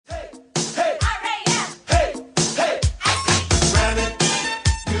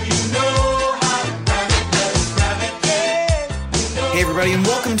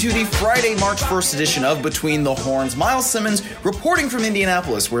the Friday, March 1st edition of Between the Horns. Miles Simmons reporting from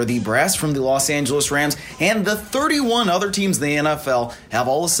Indianapolis, where the brass from the Los Angeles Rams and the 31 other teams in the NFL have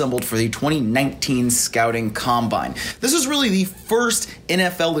all assembled for the 2019 Scouting Combine. This is really the first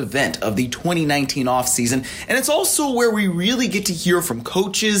NFL event of the 2019 offseason, and it's also where we really get to hear from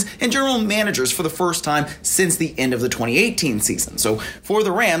coaches and general managers for the first time since the end of the 2018 season. So for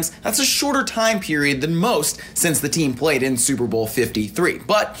the Rams, that's a shorter time period than most since the team played in Super Bowl 53.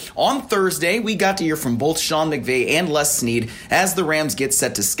 But on Thursday, we got to hear from both Sean McVay and Les Snead as the Rams get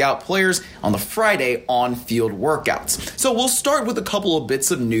set to scout players on the Friday on-field workouts. So we'll start with a couple of bits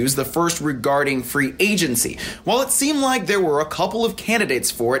of news, the first regarding free agency. While it seemed like there were a couple of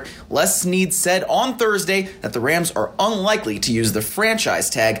candidates for it, Les Snead said on Thursday that the Rams are unlikely to use the franchise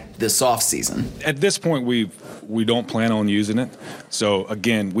tag this offseason. At this point, we don't plan on using it. So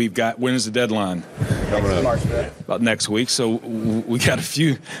again, when is the deadline? About next week. So we got a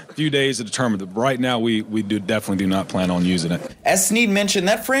few days to determine that. Right now, we definitely do not plan on using it. As Snead mentioned,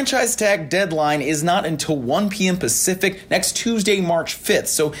 that franchise tag deadline is not until 1 p.m. Pacific next Tuesday, March 5th.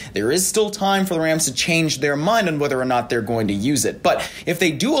 So there is still time for the Rams to change their mind on whether or not they're going to use it. But if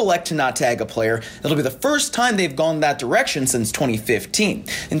they do elect to not tag a player, it'll be the first time they've gone that direction since 2015.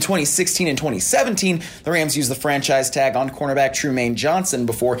 In 2016 and 2017, the Rams used the franchise tag on cornerback Trumaine Johnson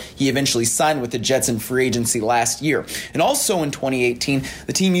before he eventually signed with the Jets in free agency last year. And also in 2018,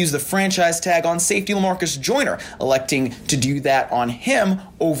 the team used the franchise tag on safety LaMarcus Joyner, electing to do that on him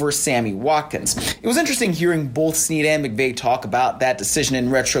over Sammy Watkins. It was interesting hearing both Snead and McVay talk about that decision in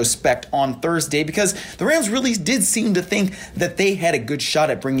retrospect on Thursday, because the Rams really did seem to think that they had a good shot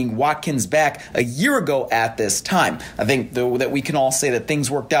at bringing Watkins back a year ago at this time. I think, though, that we can all say that things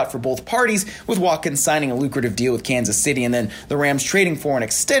worked out for both parties, with Watkins signing a lucrative deal with Kansas City and then the Rams trading for and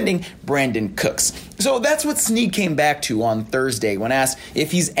extending Brandon Cooks. So that's what Snead came back to on Thursday when asked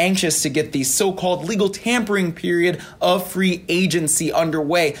if he's anxious to get the so-called legal tampering period of free agency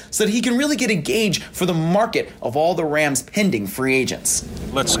underway so that he can really get a gauge for the market of all the Rams' pending free agents.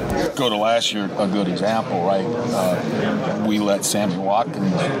 Let's go to last year, a good example, right? We let Sammy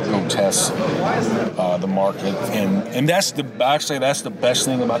Watkins go test the market, and that's the best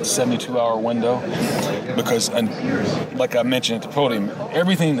thing about the 72-hour window, because, like I mentioned at the podium,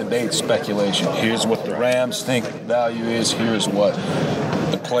 everything today is speculation. Here's what the Rams think value is. Here's what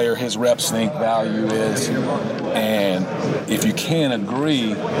the player, his reps think value is. And if you can't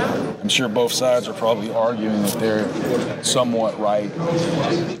agree, I'm sure both sides are probably arguing that they're somewhat right.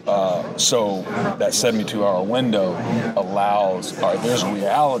 So that 72-hour window allows, there's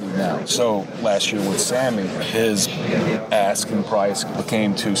reality now. So last year with Sammy, his asking price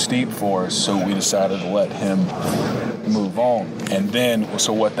became too steep for us, so we decided to let him move on. And then,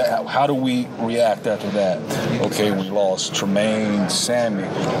 how do we react after that? Okay, we lost Trumaine, Sammy.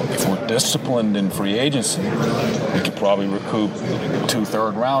 If we're disciplined in free agency, we could probably recoup 2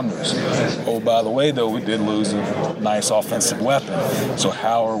 third-rounders. Oh, by the way, though, we did lose a nice offensive weapon. So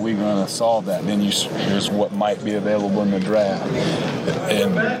how are we going to solve that? Then here's what might be available in the draft.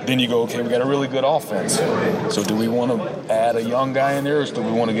 And then you go, okay, we got a really good offense. So do we want to add a young guy in there, or do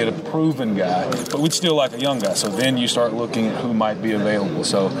we want to get a proven guy? But we'd still like a young guy. So then you start looking at who might be available.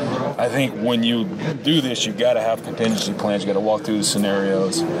 So I think when you do this, you've got to have contingency plans. You've got to walk through the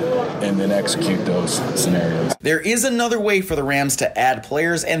scenarios and then execute those scenarios. There is another way for the Rams to add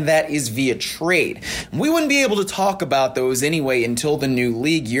players, and that is via trade. We wouldn't be able to talk about those anyway until the new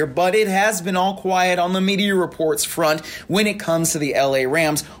league year, but it has been all quiet on the media reports front when it comes to the LA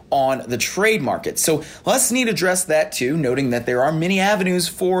Rams on the trade market. So Les Snead address that too, noting that there are many avenues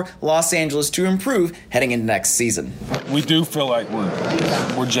for Los Angeles to improve heading into next season. We do feel like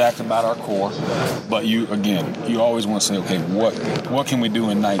we're jacked about our core, but you always want to say, okay, what can we do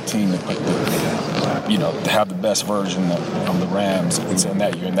in 19 to put to have the best version of the Rams in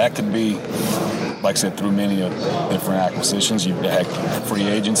that year? And that could be, like I said, through many different acquisitions. You've had free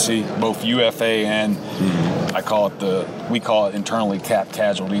agency, both UFA and we call it internally cap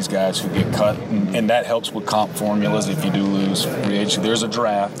casualties, guys who get cut, and that helps with comp formulas if you do lose free agency. There's a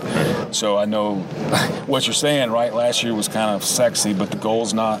draft. So I know what you're saying, right? Last year was kind of sexy, but the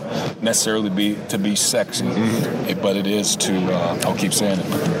goal's not necessarily to be sexy, but it is to, I'll keep saying it,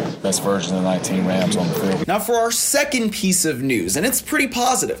 put the best version of the 19 Rams on the field. Now for our second piece of news, and it's pretty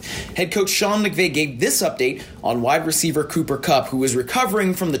positive. Head coach Sean McVay gave this update on wide receiver Cooper Kupp, who is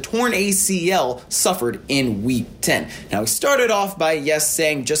recovering from the torn ACL suffered in Week 10. Now, we started off by,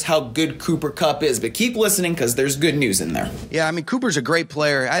 saying just how good Cooper Kupp is, but keep listening because there's good news in there. Yeah, I mean, Cooper's a great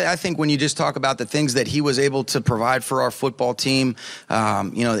player. I think when you just talk about the things that he was able to provide for our football team,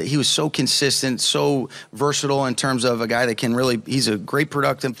 he was so consistent, so versatile in terms of a guy that can really, he's a great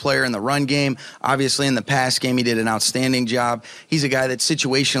productive player in the run game. Obviously, in the pass game, he did an outstanding job. He's a guy that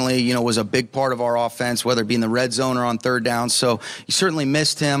situationally, was a big part of our offense, whether it be in the red zone or on third down. So you certainly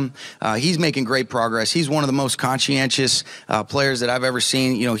missed him. He's making great progress. He's one of the most conscientious players that I've ever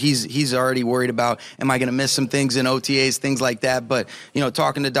seen. He's already worried about, am I going to miss some things in OTAs, things like that. But,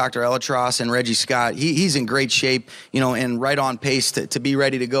 talking to Dr. Elatros and Reggie Scott, he's in great shape, and right on pace to be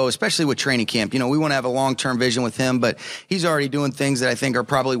ready to go, especially with training camp. We want to have a long-term vision with him, but he's already doing things that I think are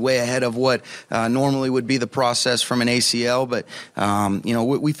probably way ahead of what normally would be the process from an ACL. But,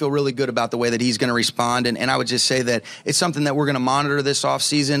 we feel really good about the way that he's going to respond. And I would just say that it's something that we're going to monitor this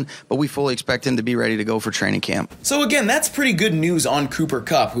offseason, but we fully expect him to be ready to go for training camp. So again, that's pretty good news on Cooper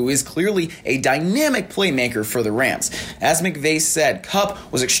Kupp, who is clearly a dynamic playmaker for the Rams. As McVay said,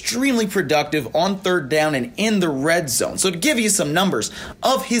 Kupp was extremely productive on third down and in the red zone. So to give you some numbers,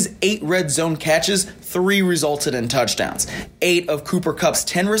 of his 8 red zone catches, 3 resulted in touchdowns. 8 of Cooper Kupp's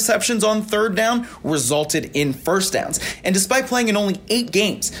 10 receptions on third down resulted in first downs. And despite playing in only 8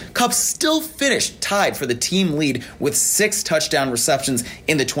 games, Kupp still finished tied for the team lead with 6 touchdown receptions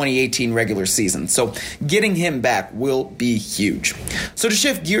in the 2018 regular season. So getting him back will be huge. So to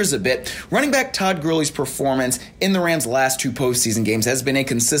shift gears a bit, running back Todd Gurley's performance in the Rams' last 2 postseason games has been a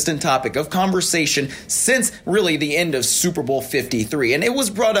consistent topic of conversation since really the end of Super Bowl 53, and it was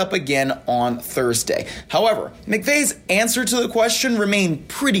brought up again on Thursday. However, McVay's answer to the question remained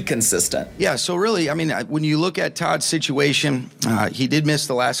pretty consistent. Yeah, so really, when you look at Todd's situation, he did miss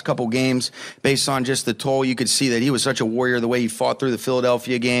the last couple games based on just the toll. You could see that he was such a warrior the way he fought through the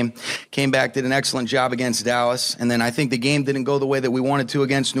Philadelphia game, came back, did an excellent job against Dallas, and then I think the game didn't go the way that we wanted to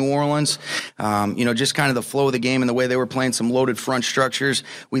against New Orleans. Just kind of the flow of the game and the way they were playing some loaded front structures.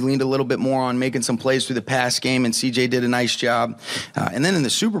 We leaned a little bit more on making some plays through the pass game, and CJ did a nice job. And then in the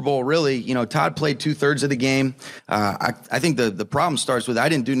Super Bowl, really, Todd played 2/3 of the game. I think the problem starts with I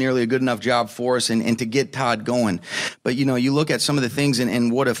didn't do nearly a good enough job for us and to get Todd going. But, you look at some of the things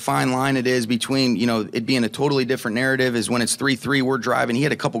and what a fine line it is between, it being a totally different narrative is when it's 3-3, we're driving. He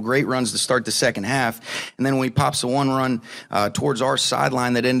had a couple great runs to start the second half. And then when he pops the one run towards our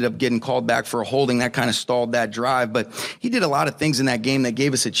sideline that ended up getting called back for a holding, that kind of stalled that drive. But he did a lot of things in that game that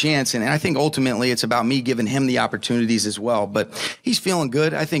gave us a chance. And I think ultimately it's about me giving him the opportunities as well. But he's feeling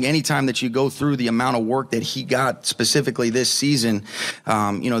good. I think anytime that you go through the amount of work that he got specifically this season,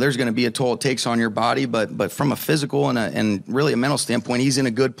 there's going to be a toll it takes on your body. But from a physical and really a mental standpoint, he's in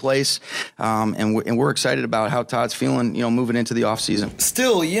a good place. And we're excited about how Todd's feeling, moving into the offseason.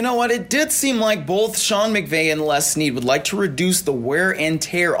 Still, you know what? It did seem like both Sean McVay and Les Snead would like to reduce the wear and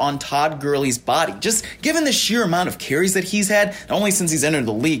tear on Todd Gurley's body, just given the sheer amount of carries that he's had, not only since he's entered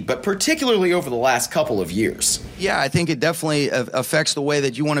the league, but particularly over the last couple of years. Yeah, I think it definitely affects the way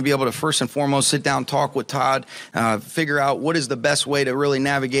that you want to be able to first and foremost sit down, talk with Todd, figure out what is the best way to really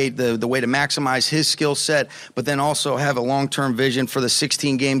navigate the way to maximize his skill set, but then also have a long-term vision for the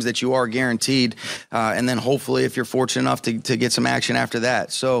 16 games that you are guaranteed, and then hopefully if you're fortunate enough to get some action after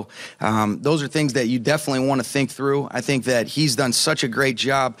that. So those are things that you definitely want to think through. I think that he's done such a great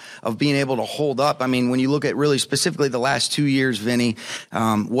job of being able to hold up. When you look at really specifically the last 2 years, Vinny,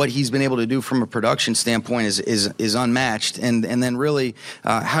 what he's been able to do from a production standpoint is unmatched. And then really,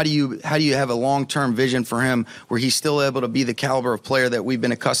 how do you have a long-term vision for him where he's still able to be the caliber of player that we've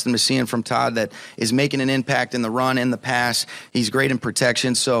been accustomed to seeing from Todd, that is making an impact in the run and the pass. He's great in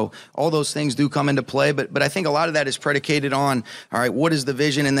protection. So all those things do come into play. But I think a lot of that is predicated on, all right, what is the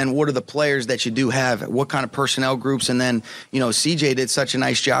vision, and then what are the players that you do have? What kind of personnel groups? And then, CJ did such a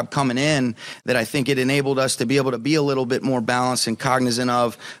nice job coming in that I think it enabled us to be able to be a little bit more balanced and cognizant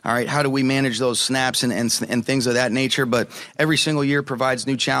of, all right, how do we manage those snaps and things of that nature. But every single year provides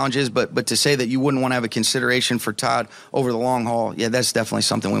new challenges. But to say that you wouldn't want to have a consideration for Todd over the long haul, yeah, that's definitely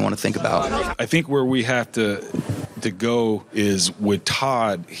something we want to think about. I think where we have to go is with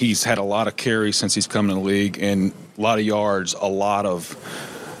Todd. He's had a lot of carries since he's come in the league, and a lot of yards, a lot of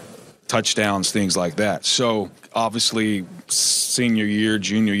touchdowns, things like that. So obviously senior year,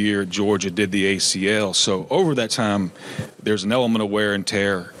 junior year, Georgia did the ACL. So over that time, there's an element of wear and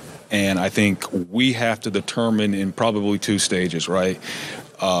tear. And I think we have to determine in probably 2 stages, right?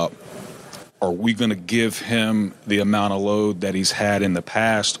 Are we going to give him the amount of load that he's had in the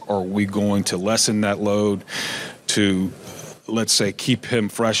past? Or are we going to lessen that load to, let's say, keep him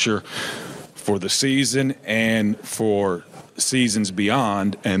fresher for the season and for seasons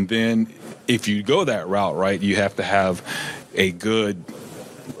beyond. And then if you go that route, right, you have to have a good,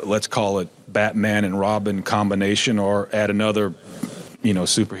 let's call it Batman and Robin combination, or add another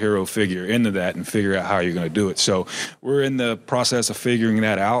superhero figure into that and figure out how you're going to do it. So we're in the process of figuring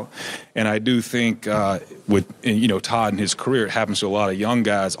that out. And I do think with Todd and his career, it happens to a lot of young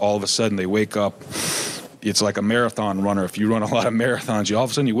guys. All of a sudden they wake up. It's like a marathon runner. If you run a lot of marathons, all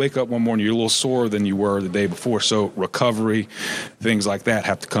of a sudden you wake up one morning, you're a little sore than you were the day before. So recovery, things like that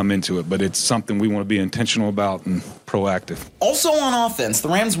have to come into it. But it's something we want to be intentional about and proactive. Also on offense, the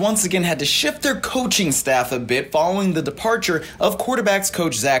Rams once again had to shift their coaching staff a bit following the departure of quarterbacks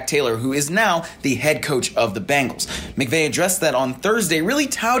coach Zac Taylor, who is now the head coach of the Bengals. McVay addressed that on Thursday, really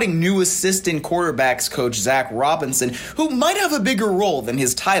touting new assistant quarterbacks coach Zach Robinson, who might have a bigger role than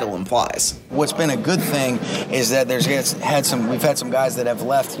his title implies. What's been a good thing is that we've had some guys that have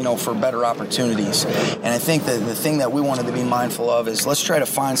left, for better opportunities. And I think that the thing that we wanted to be mindful of is let's try to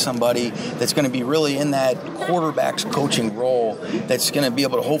find somebody that's going to be really in that quarterback's coaching role, that's going to be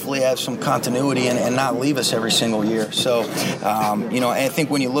able to hopefully have some continuity and not leave us every single year. So, I think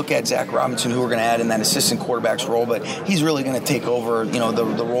when you look at Zach Robinson, who we're going to add in that assistant quarterback's role, but he's really going to take over,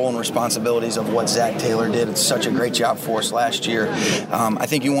 the role and responsibilities of what Zac Taylor did. It's such a great job for us last year. I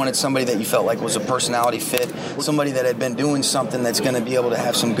think you wanted somebody that you felt like was a personality fit, somebody that had been doing something that's going to be able to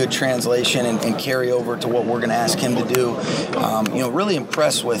have some good translation and carry over to what we're going to ask him to do. Really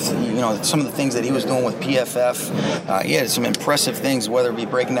impressed with, some of the things that he was doing with PFF. He had some impressive things, whether it be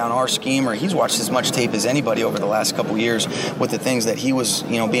breaking down our scheme, or he's watched as much tape as anybody over the last couple of years with the things that he was,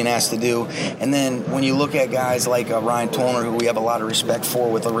 being asked to do. And then when you look at guys like Ryan Tollner, who we have a lot of respect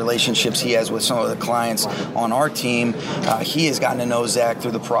for with the relationships he has with some of the clients on our team, he has gotten to know Zach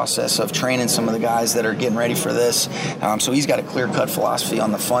through the process of training some of the guys that are getting ready for this. So he's got a clear-cut philosophy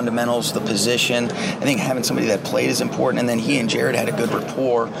on the fundamentals, the position. I think having somebody that played is important. And then he and Jared had a good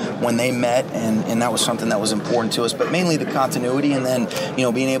rapport when they met, and that was something that was important to us. But mainly the continuity, and then,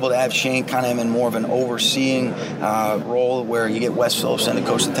 being able to have Shane kind of in more of an overseeing role, where you get Wes Phillips to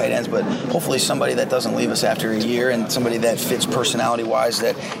coach the tight ends, but hopefully somebody that doesn't leave us after a year, and somebody that fits personality-wise,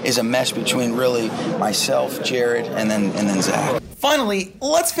 that is a mesh between really myself, Jared, and then Zach. Finally,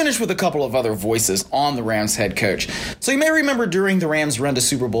 let's finish with a couple of other voices on the Rams head coach. So you may remember during the Rams' run to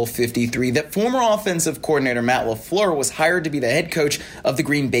Super Bowl 53 that former offensive coordinator Matt LaFleur was hired to be the head coach of the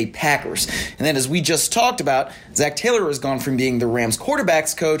Green Bay Packers. And then, as we just talked about, Zac Taylor has gone from being the Rams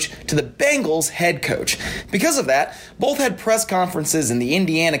quarterbacks coach to the Bengals head coach. Because of that, both had press conferences in the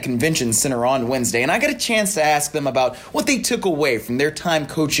Indiana Convention Center on Wednesday, and I got a chance to ask them about what they took away from their time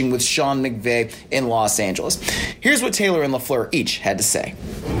coaching with Sean McVay in Los Angeles. Here's what Taylor and LaFleur each had to say.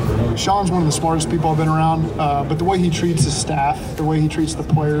 Sean's one of the smartest people I've been around, but the way he treats his staff, the way he treats the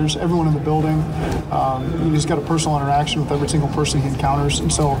players, everyone in the building, he's got a personal interaction with every single person he encounters.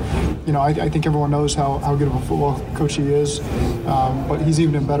 And so, I think everyone knows how good of a football coach he is, but he's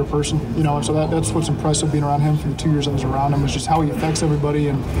even a better person, and so that's what's impressive being around him for the 2 years I was around him, is just how he affects everybody,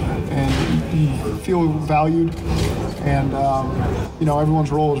 and you feel valued. And,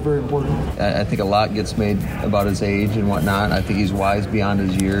 everyone's role is very important. I think a lot gets made about his age and whatnot. I think he's wise beyond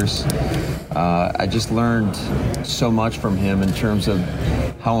his years. I just learned so much from him in terms of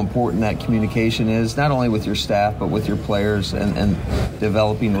how important that communication is, not only with your staff, but with your players, and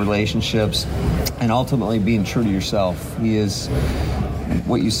developing relationships, and ultimately being true to yourself. He is...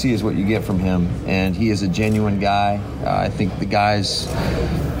 What you see is what you get from him, and he is a genuine guy. I think the guys...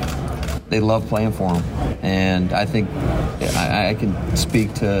 they love playing for him. And I think I can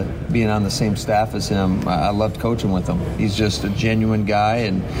speak to being on the same staff as him. I loved coaching with him. He's just a genuine guy,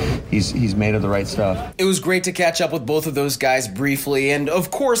 and he's made of the right stuff. It was great to catch up with both of those guys briefly. And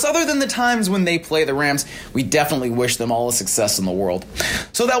of course, other than the times when they play the Rams, we definitely wish them all the success in the world.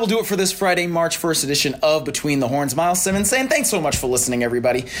 So that will do it for this Friday, March 1st edition of Between the Horns. Miles Simmons saying thanks so much for listening,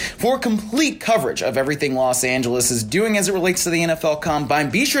 everybody. For complete coverage of everything Los Angeles is doing as it relates to the NFL Combine,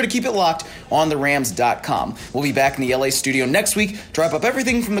 be sure to keep it locked on therams.com. We'll be back in the LA studio next week to wrap up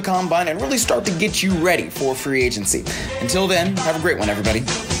everything from the Combine and really start to get you ready for free agency. Until then, have a great one, everybody.